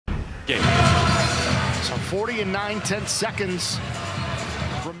So 40 and 9/10 seconds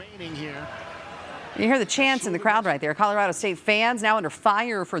remaining here. You hear the chants in the crowd right there. Colorado State fans now under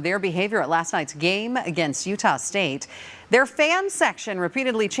fire for their behavior at last night's game against Utah State. Their fan section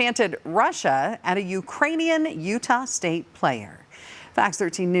repeatedly chanted Russia at a Ukrainian Utah State player. Fox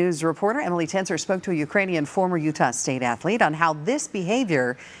 13 News reporter Emily Tenser spoke to a Ukrainian former Utah State athlete on how this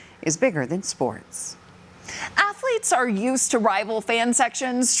behavior is bigger than sports. Athletes are used to rival fan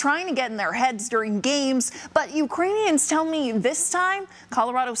sections trying to get in their heads during games, but Ukrainians tell me this time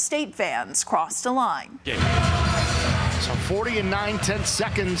Colorado State fans crossed a line. So 40 and 9/10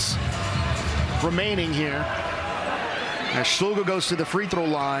 seconds remaining here as Shulga goes to the free throw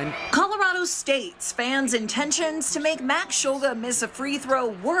line. Colorado State's fans' intentions to make Max Shulga miss a free throw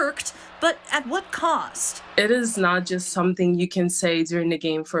worked, but at what cost? It is not just something you can say during the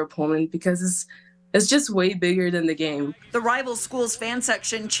game for opponent because it's just way bigger than the game. The rival school's fan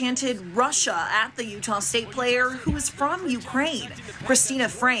section chanted Russia at the Utah State player who is from Ukraine. Christina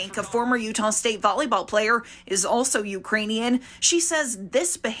Frank, a former Utah State volleyball player, is also Ukrainian. She says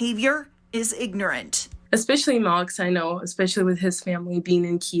this behavior is ignorant. Especially Max, I know, especially with his family being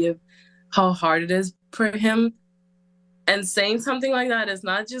in Kiev, how hard it is for him. And saying something like that is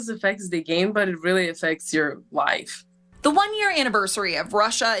not just affects the game, but it really affects your life. The one-year anniversary of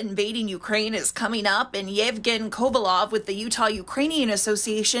Russia invading Ukraine is coming up, and Yevgen Kovalov with the Utah-Ukrainian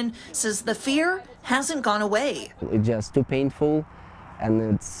Association says the fear hasn't gone away. It's just too painful,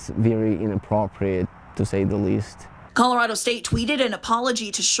 and it's very inappropriate, to say the least. Colorado State tweeted an apology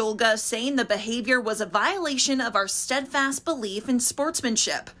to Shulga, saying the behavior was a violation of our steadfast belief in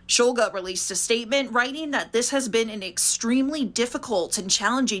sportsmanship. Shulga released a statement writing that this has been an extremely difficult and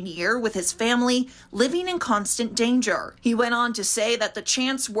challenging year with his family living in constant danger. He went on to say that the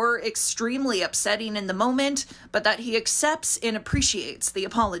chants were extremely upsetting in the moment, but that he accepts and appreciates the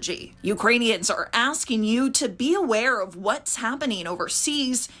apology. Ukrainians are asking you to be aware of what's happening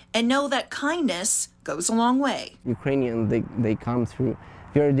overseas and know that kindness goes a long way. Ukrainians, they come through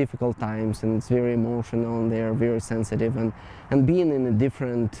very difficult times, and it's very emotional, and they are very sensitive, and being in a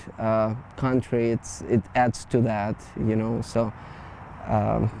different country, it adds to that, you know, so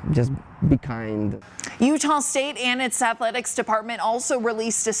just be kind. Utah State and its athletics department also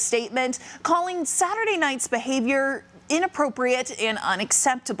released a statement calling Saturday night's behavior inappropriate and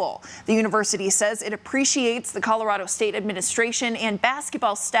unacceptable. The university says it appreciates the Colorado State administration and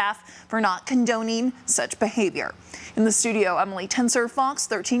basketball staff for not condoning such behavior. In the studio, Emily Tenser, Fox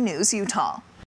 13 News, Utah.